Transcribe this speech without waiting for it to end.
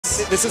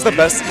This is the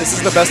best. This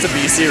is the best of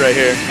BC right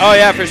here. Oh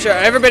yeah, for sure.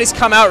 Everybody's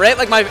come out, right?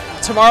 Like my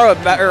tomorrow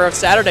or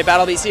Saturday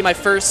Battle of BC, my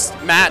first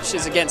match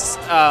is against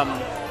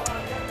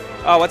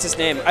oh, what's his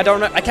name? I don't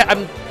know.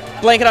 I'm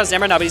blanking on his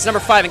name right now, but he's number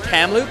 5 in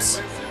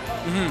Kamloops.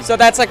 So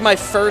that's like my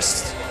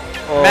first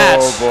match.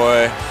 Oh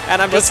boy.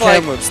 And I'm What's just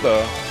like, Kamloops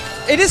though?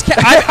 it is.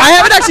 I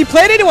haven't actually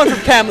played anyone from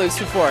Kamloops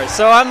before,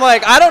 so I'm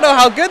like, I don't know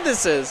how good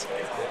this is.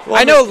 Well,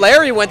 I know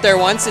Larry went there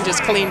once and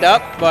just cleaned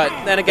up, but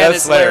then again,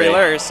 it's Larry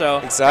Lur, so.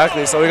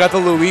 Exactly. So we got the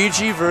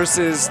Luigi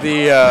versus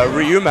the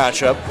Ryu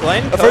matchup.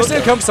 Glen, the first thing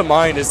that comes to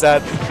mind is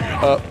that,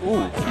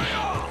 ooh.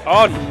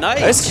 Oh,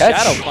 nice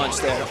catch. shadow punch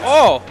there.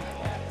 Oh,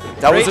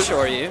 that great was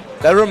Shoryu.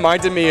 That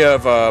reminded me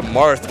of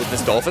Marth with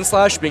this Dolphin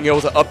Slash being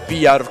able to up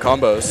B out of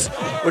combos,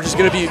 which is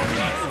going to be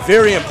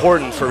very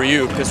important for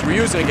Ryu because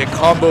Ryu's going to get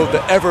comboed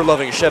the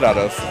ever-loving shit out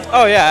of.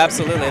 Oh yeah,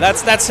 absolutely.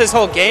 That's his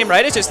whole game,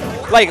 right? It's just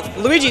like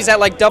Luigi's at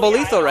like double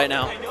lethal right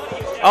now.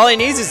 All he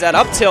needs is that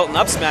up tilt and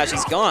up smash.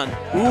 He's gone.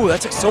 Ooh,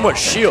 that took so much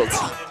shield.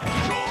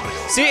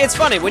 See, it's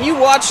funny when you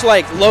watch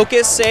like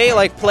Locust say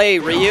like play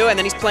Ryu and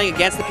then he's playing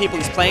against the people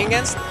he's playing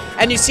against,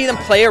 and you see them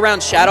play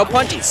around Shadow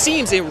Punch. It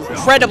seems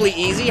incredibly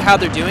easy how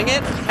they're doing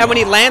it, and when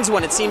he lands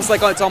one, it seems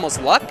like it's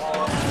almost luck.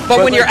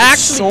 But when you're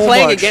actually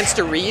playing against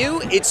a Ryu,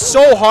 it's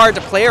so hard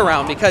to play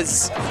around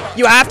because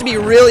you have to be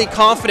really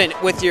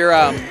confident with your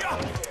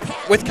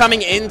with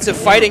coming into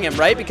fighting him,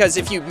 right? Because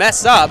if you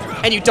mess up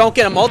and you don't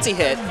get a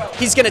multi-hit,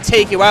 he's going to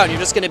take you out and you're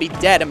just going to be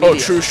dead immediately.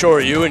 Oh, true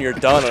Shoryu and you're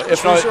done.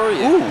 If not,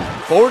 ooh,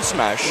 forward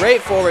smash.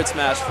 Great forward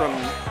smash from,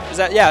 is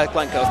that, yeah,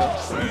 Glen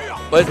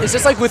Koko. But it's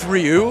just like with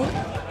Ryu,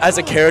 as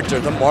a character,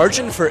 the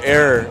margin for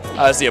error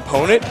as the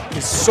opponent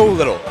is so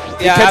little.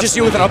 He catches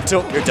you with an up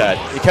tilt, you're dead.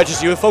 He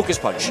catches you with focus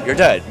punch, you're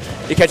dead.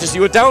 He catches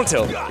you with down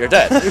tilt, you're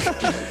dead.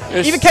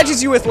 Even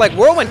catches you with like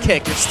whirlwind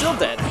kick, you're still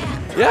dead.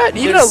 Yeah,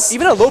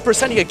 even a low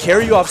percent, he could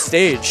carry you off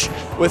stage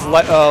with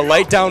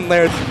light down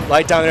air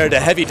to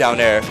heavy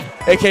down air,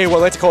 aka what I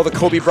like to call the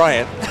Kobe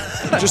Bryant.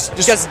 just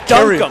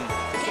dunk him.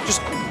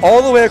 Just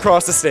all the way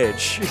across the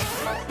stage.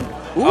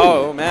 Ooh.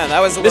 Oh man,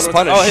 that was a little.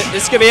 Punish. Oh,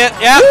 this could be it.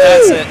 Yeah,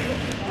 that's it.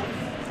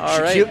 All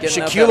right,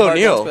 Shaquille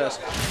O'Neal.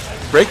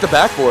 Break the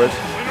backboard.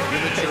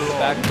 Break the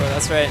backboard.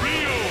 That's right.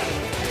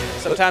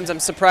 Sometimes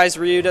I'm surprised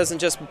Ryu doesn't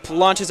just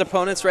launch his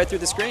opponents right through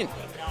the screen.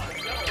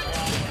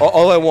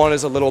 All I want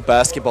is a little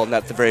basketball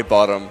net at the very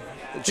bottom.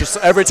 Just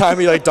every time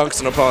he like dunks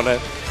an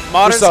opponent.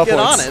 Moderns, get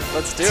on it.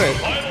 Let's do it.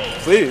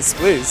 Please,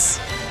 please.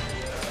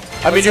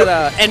 I mean, you're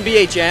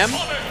NBA Jam.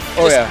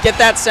 Oh just yeah. Get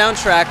that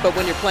soundtrack, but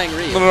when you're playing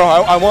Ryu. No.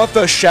 I want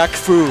the Shaq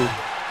Fu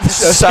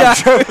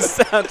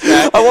soundtrack.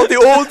 I want the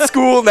old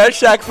school net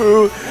Shaq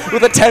Fu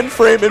with a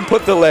 10-frame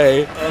input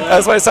delay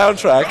as my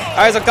soundtrack. All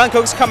right, so Glen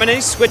Koko's coming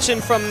in, switching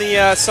from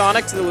the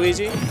Sonic to the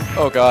Luigi.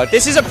 Oh god.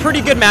 This is a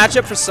pretty good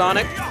matchup for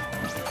Sonic.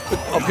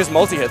 Oh, because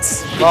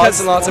multi-hits. Lots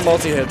and lots of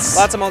multi-hits.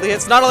 Lots of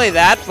multi-hits. Not only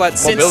that,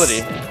 but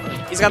mobility.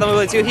 Since he's got the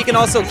mobility too, he can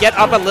also get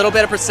up a little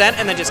bit of percent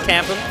and then just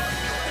camp him.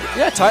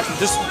 Yeah,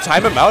 just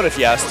time him out if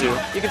he has to.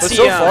 You can but see,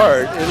 so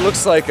far, it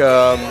looks like,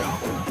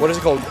 what is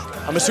it called?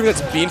 I'm assuming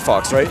that's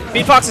Beanfox, right?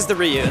 Beanfox is the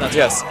Ryu.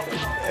 Yes.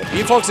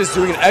 Beanfox is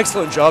doing an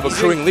excellent job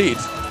accruing lead.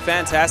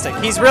 Fantastic.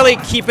 He's really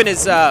keeping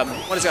his,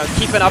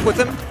 keeping up with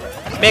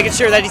him, making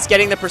sure that he's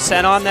getting the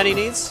percent on that he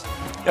needs.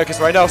 Yeah,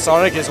 because right now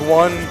Sonic is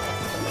one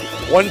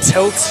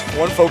tilt,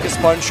 one focus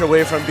punch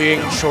away from being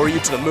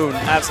Shoryu to the moon.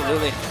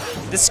 Absolutely.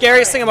 The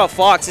scariest thing about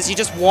Fox is you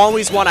just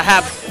always want to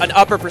have an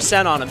upper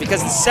percent on him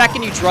because the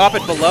second you drop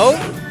it below,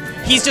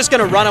 he's just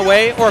going to run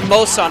away, or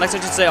most Sonics, I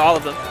should say all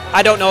of them.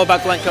 I don't know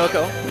about Glen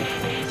Koko,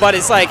 but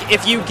it's like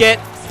if you get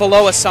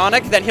below a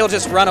Sonic, then he'll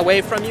just run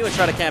away from you and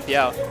try to camp you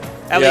out.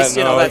 At least,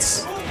 you know,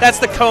 that's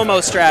the Como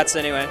strats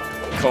anyway.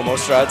 Como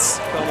strats?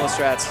 Como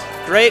strats.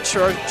 Great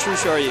true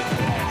Shoryu.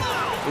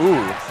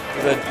 Ooh,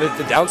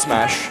 the down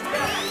smash.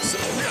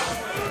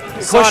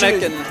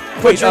 Sonic and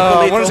what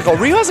is it called?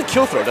 Ryu has a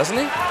kill throw, doesn't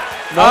he?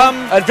 No?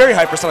 At very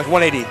high percent, like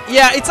 180.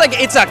 Yeah,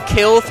 it's a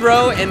kill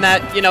throw in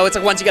that, you know, it's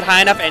like once you get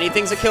high enough,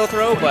 anything's a kill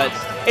throw, but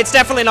it's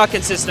definitely not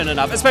consistent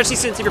enough, especially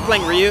since if you're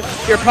playing Ryu,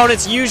 your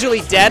opponent's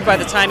usually dead by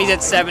the time he's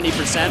at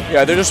 70%.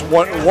 Yeah, they're just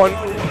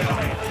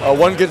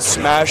one good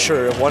smash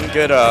or one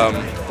good,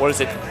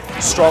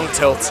 strong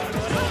tilt.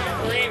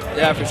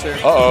 Yeah, for sure.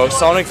 Uh-oh,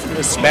 Sonic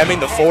is spamming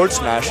the forward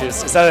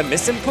smashes. Is that a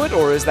misinput,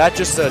 or is that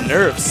just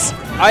nerves?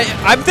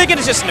 I'm thinking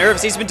it's just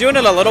nerves. He's been doing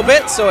it a little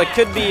bit, so it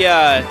could be,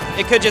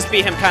 it could just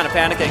be him kind of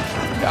panicking.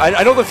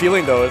 I know the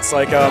feeling, though. It's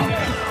like,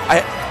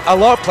 a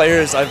lot of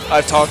players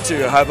I've talked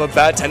to have a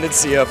bad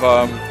tendency of,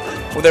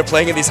 when they're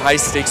playing in these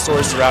high-stakes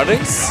sort of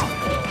surroundings,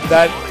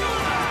 that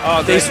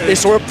they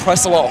sort of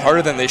press a lot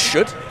harder than they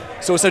should.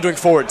 So instead of doing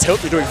forward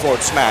tilt, they're doing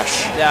forward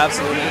smash. Yeah,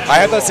 absolutely. I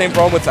have that same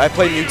problem I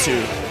play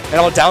Mewtwo, and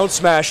I'll down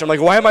smash. I'm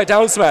like, why am I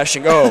down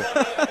smashing? Oh,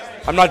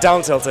 I'm not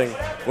down tilting.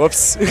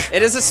 Whoops.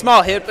 It is a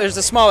small hit. There's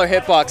a smaller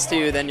hitbox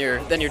too than your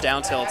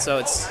down tilt. So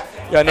it's.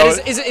 Yeah, no.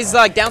 Is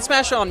like down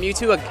smash on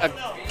Mewtwo a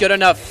good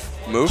enough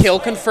move? Kill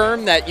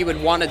confirm that you would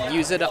want to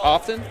use it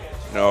often?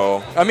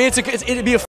 No. I mean, it'd be a